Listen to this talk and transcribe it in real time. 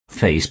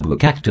Facebook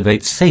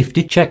activates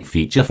safety check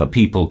feature for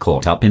people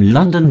caught up in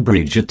London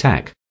Bridge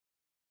attack.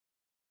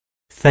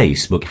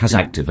 Facebook has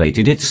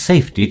activated its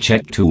safety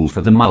check tool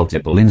for the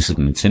multiple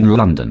incidents in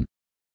London.